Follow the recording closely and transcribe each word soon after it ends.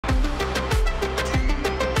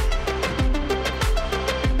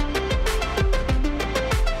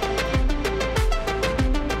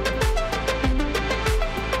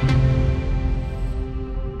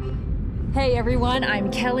everyone,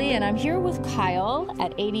 I'm Kelly and I'm here with Kyle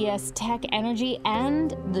at ADS-TEC Energy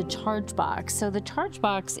and the ChargeBox. So the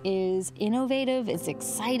ChargeBox is innovative, it's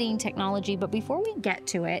exciting technology, but before we get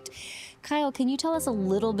to it, Kyle, can you tell us a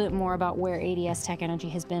little bit more about where ADS-TEC Energy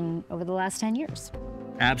has been over the last 10 years?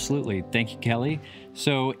 Absolutely. Thank you, Kelly.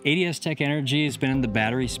 So ADS-TEC Energy has been in the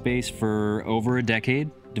battery space for over a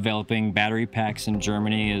decade, developing battery packs in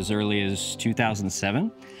Germany as early as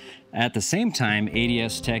 2007. At the same time,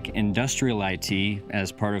 ADS-TEC Industrial IT, as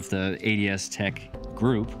part of the ADS-TEC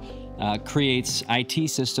group, creates IT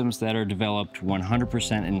systems that are developed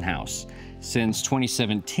 100% in-house. Since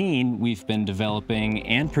 2017, we've been developing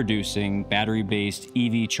and producing battery-based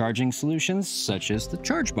EV charging solutions, such as the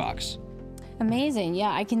ChargeBox. Amazing.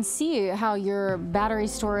 Yeah, I can see how your battery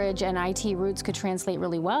storage and IT roots could translate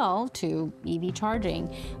really well to EV charging.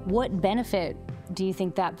 What benefit do you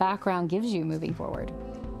think that background gives you moving forward?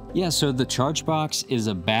 Yeah, so the ChargeBox is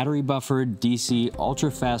a battery-buffered DC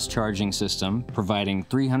ultra-fast charging system providing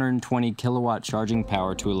 320 kilowatt charging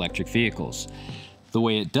power to electric vehicles. The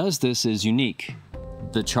way it does this is unique.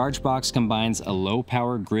 The ChargeBox combines a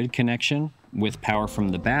low-power grid connection with power from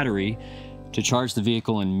the battery to charge the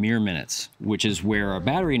vehicle in mere minutes, which is where our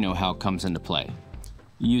battery know-how comes into play.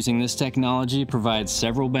 Using this technology provides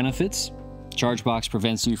several benefits. ChargeBox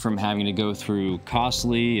prevents you from having to go through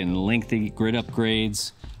costly and lengthy grid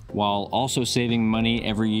upgrades, while also saving money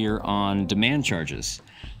every year on demand charges.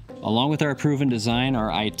 Along with our proven design,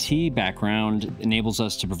 our IT background enables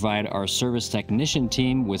us to provide our service technician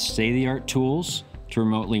team with state-of-the-art tools to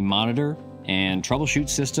remotely monitor and troubleshoot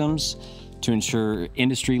systems to ensure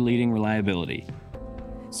industry-leading reliability.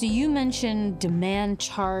 So you mentioned demand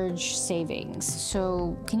charge savings.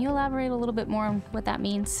 So can you elaborate a little bit more on what that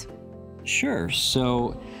means? Sure.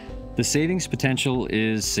 So the savings potential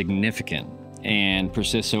is significant and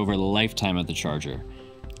persists over the lifetime of the charger.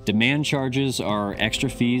 Demand charges are extra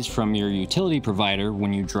fees from your utility provider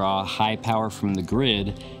when you draw high power from the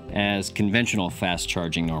grid, as conventional fast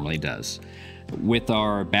charging normally does. With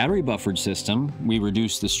our battery buffered system, we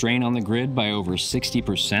reduce the strain on the grid by over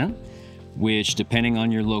 60%, which, depending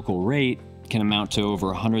on your local rate, can amount to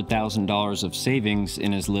over $100,000 of savings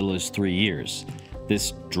in as little as 3 years.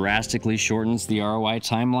 This drastically shortens the ROI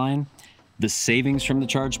timeline. The savings from the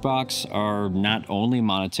ChargeBox are not only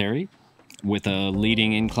monetary. With a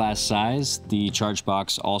leading in-class size, the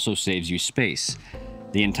ChargeBox also saves you space.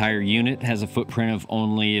 The entire unit has a footprint of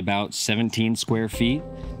only about 17 square feet,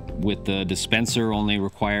 with the dispenser only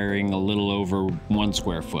requiring a little over 1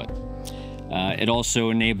 square foot. It also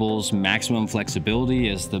enables maximum flexibility,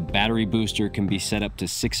 as the battery booster can be set up to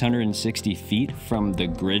 660 feet from the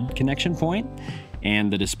grid connection point,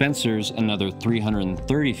 and the dispensers another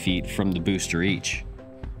 330 feet from the booster each.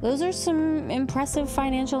 Those are some impressive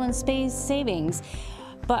financial and space savings.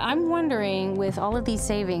 But I'm wondering, with all of these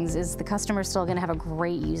savings, is the customer still going to have a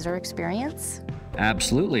great user experience?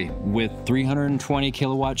 Absolutely. With 320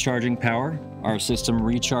 kilowatt charging power, our system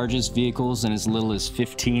recharges vehicles in as little as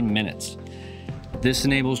 15 minutes. This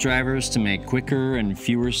enables drivers to make quicker and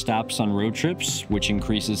fewer stops on road trips, which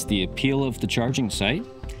increases the appeal of the charging site.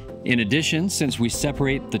 In addition, since we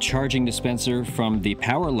separate the charging dispenser from the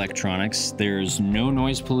power electronics, there's no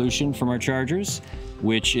noise pollution from our chargers,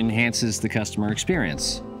 which enhances the customer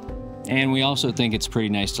experience. And we also think it's pretty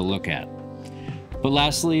nice to look at. But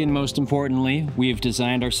lastly, and most importantly, we have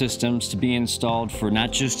designed our systems to be installed for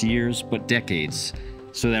not just years, but decades,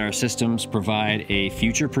 so that our systems provide a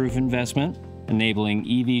future-proof investment, enabling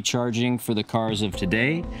EV charging for the cars of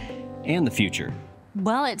today and the future.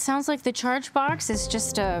 Well, it sounds like the ChargeBox is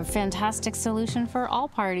just a fantastic solution for all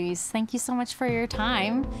parties. Thank you so much for your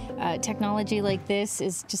time. Technology like this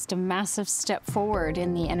is just a massive step forward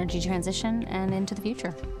in the energy transition and into the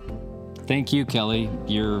future. Thank you, Kelly.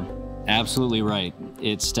 You're absolutely right.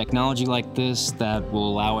 It's technology like this that will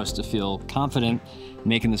allow us to feel confident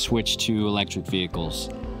making the switch to electric vehicles.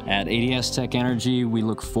 At ADS-TEC Energy, we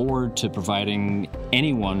look forward to providing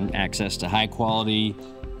anyone access to high-quality,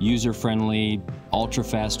 user-friendly,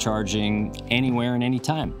 ultra-fast charging anywhere and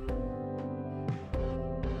anytime.